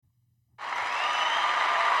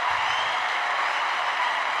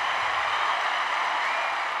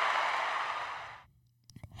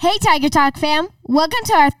Hey, Tiger Talk fam. Welcome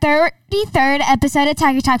to our 33rd episode of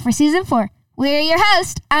Tiger Talk for Season 4. We're your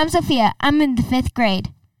host. I'm Sophia. I'm in the 5th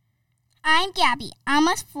grade. I'm Gabby. I'm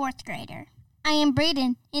a 4th grader. I am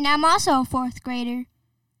Brayden, and I'm also a 4th grader.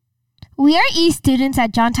 We are E students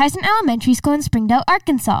at John Tyson Elementary School in Springdale,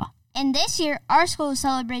 Arkansas. And this year, our school is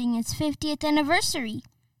celebrating its 50th anniversary.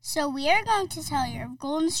 So we are going to tell you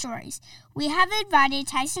golden stories. We have invited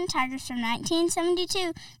Tyson Tigers from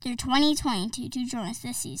 1972 through 2022 to join us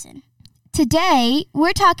this season. Today,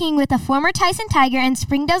 we're talking with a former Tyson Tiger and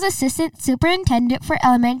Springdale's Assistant Superintendent for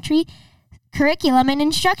Elementary Curriculum and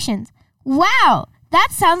Instructions. Wow, that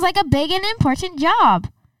sounds like a big and important job.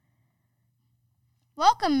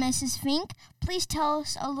 Welcome, Mrs. Fink. Please tell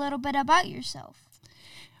us a little bit about yourself.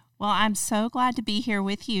 Well, I'm so glad to be here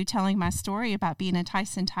with you telling my story about being a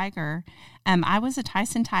Tyson Tiger. I was a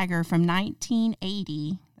Tyson Tiger from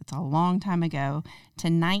 1980, that's a long time ago, to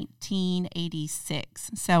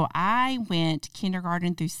 1986. So I went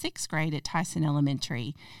kindergarten through 6th grade at Tyson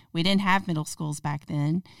Elementary. We didn't have middle schools back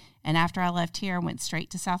then. And after I left here, I went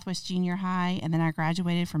straight to Southwest Junior High, and then I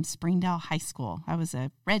graduated from Springdale High School. I was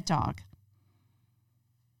a Red Dog.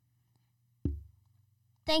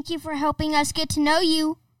 Thank you for helping us get to know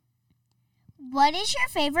you. What is your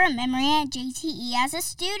favorite memory at JTE as a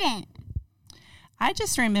student? I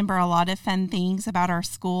just remember a lot of fun things about our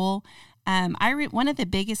school. One of the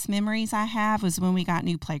biggest memories I have was when we got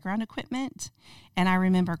new playground equipment, and I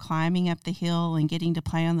remember climbing up the hill and getting to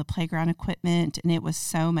play on the playground equipment, and it was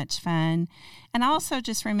so much fun. And I also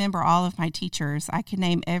just remember all of my teachers. I could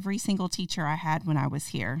name every single teacher I had when I was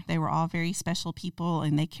here. They were all very special people,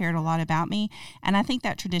 and they cared a lot about me, and I think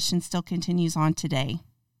that tradition still continues on today.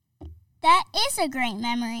 That is a great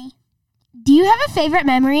memory. Do you have a favorite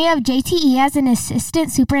memory of JTE as an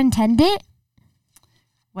assistant superintendent?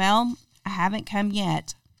 Well, I haven't come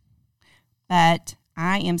yet, but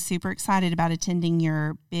I am super excited about attending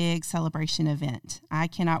your big celebration event. I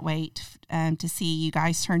cannot wait to see you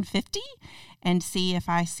guys turn 50 and see if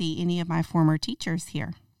I see any of my former teachers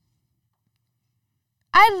here.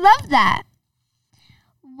 I love that.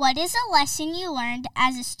 What is a lesson you learned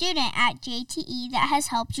as a student at JTE that has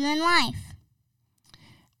helped you in life?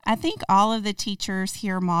 I think all of the teachers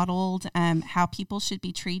here modeled how people should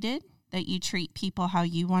be treated, that you treat people how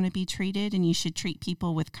you want to be treated, and you should treat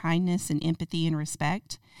people with kindness and empathy and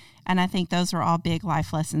respect. And I think those are all big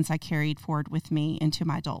life lessons I carried forward with me into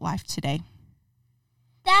my adult life today.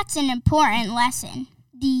 That's an important lesson.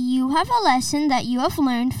 Do you have a lesson that you have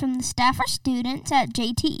learned from the staff or students at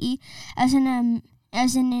JTE as an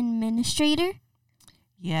administrator?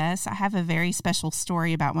 Yes, I have a very special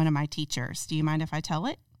story about one of my teachers. Do you mind if I tell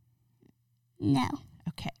it? No.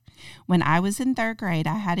 Okay. When I was in 3rd grade,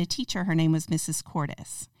 I had a teacher. Her name was Mrs.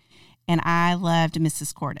 Cordes, and I loved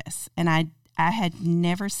Mrs. Cordes. And I had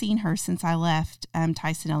never seen her since I left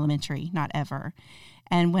Tyson Elementary, not ever.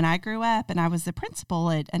 And when I grew up and I was the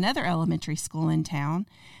principal at another elementary school in town,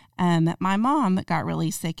 my mom got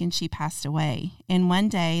really sick and she passed away. And one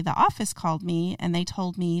day the office called me and they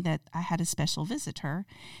told me that I had a special visitor.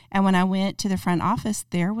 And when I went to the front office,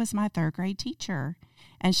 there was my 3rd grade teacher.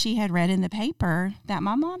 And she had read in the paper that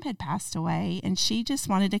my mom had passed away, and she just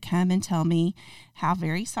wanted to come and tell me how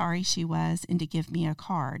very sorry she was and to give me a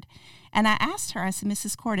card. And I asked her, I said,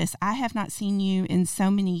 Mrs. Cordes, I have not seen you in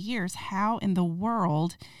so many years. How in the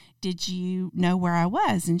world did you know where I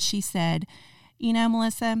was? And she said, you know,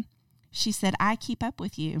 Melissa, she said, I keep up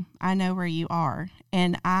with you. I know where you are.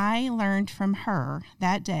 And I learned from her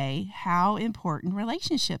that day how important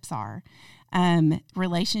relationships are.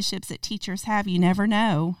 Relationships that teachers have, you never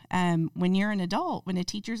know when you're an adult, when a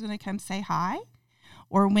teacher's going to come say hi,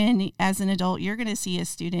 or when as an adult you're going to see a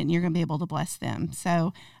student and you're going to be able to bless them.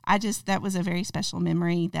 So that was a very special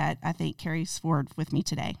memory that I think carries forward with me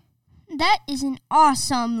today. That is an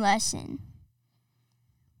awesome lesson.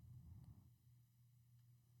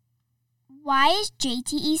 Why is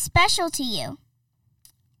JTE special to you?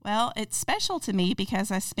 Well, it's special to me because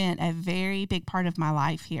I spent a very big part of my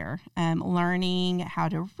life here, learning how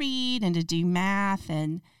to read and to do math.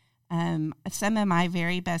 And some of my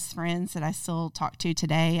very best friends that I still talk to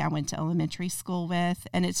today, I went to elementary school with.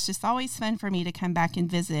 And it's just always fun for me to come back and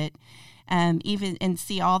visit, even and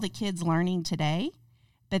see all the kids learning today,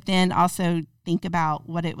 but then also think about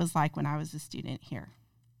what it was like when I was a student here.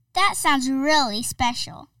 That sounds really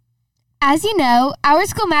special. As you know, our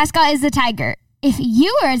school mascot is the tiger. If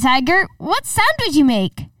you were a tiger, what sound would you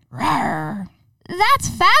make? Rawr. That's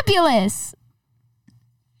fabulous.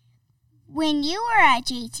 When you were at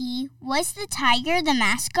JT, was the tiger the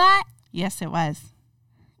mascot? Yes, it was.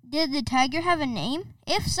 Did the tiger have a name?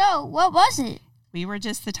 If so, what was it? We were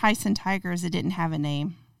just the Tyson Tigers that didn't have a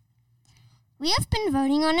name. We have been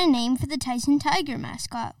voting on a name for the Tyson Tiger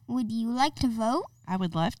mascot. Would you like to vote? I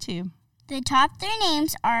would love to. The top 3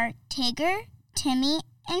 names are Tigger, Timmy,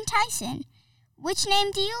 and Tyson. Which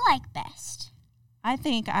name do you like best? I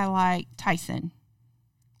think I like Tyson.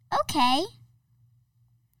 Okay.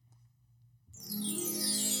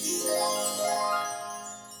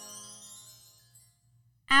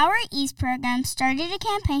 Our East program started a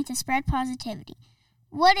campaign to spread positivity.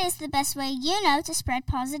 What is the best way you know to spread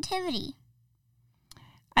positivity?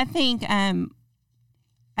 I think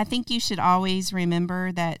you should always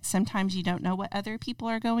remember that sometimes you don't know what other people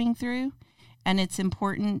are going through, and it's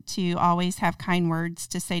important to always have kind words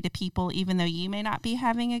to say to people, even though you may not be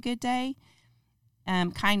having a good day.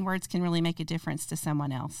 Kind words can really make a difference to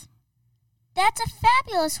someone else. That's a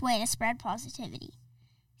fabulous way to spread positivity.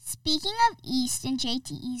 Speaking of East and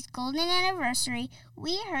JTE's golden anniversary,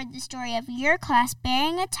 we heard the story of your class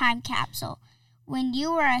burying a time capsule when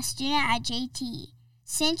you were a student at JTE.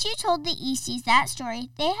 Since you told the Easties that story,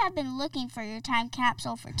 they have been looking for your time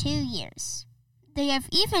capsule for 2 years. They have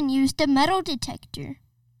even used a metal detector.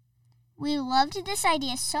 We loved this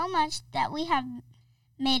idea so much that we have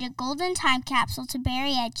made a golden time capsule to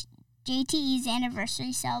bury at JTE's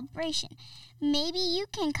anniversary celebration. Maybe you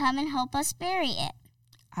can come and help us bury it.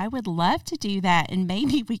 I would love to do that, and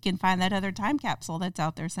maybe we can find that other time capsule that's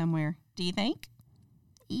out there somewhere. Do you think?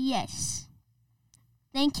 Yes.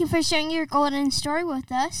 Thank you for sharing your golden story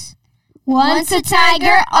with us. Once a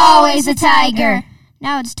tiger, always a tiger.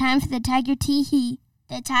 Now it's time for the Tiger Tee-hee.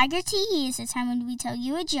 The Tiger Tee-hee is the time when we tell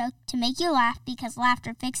you a joke to make you laugh because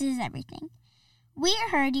laughter fixes everything. We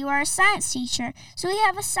heard you are a science teacher, so we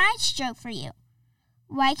have a science joke for you.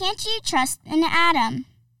 Why can't you trust an atom?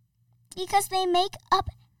 Because they make up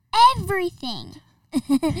everything.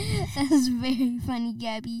 That was very funny,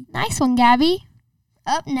 Gabby. Nice one, Gabby.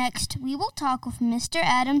 Up next, we will talk with Mr.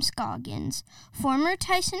 Adam Scoggins, former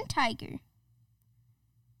Tyson Tiger.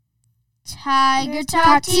 Tiger,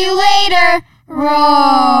 talk to you later.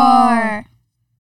 Roar.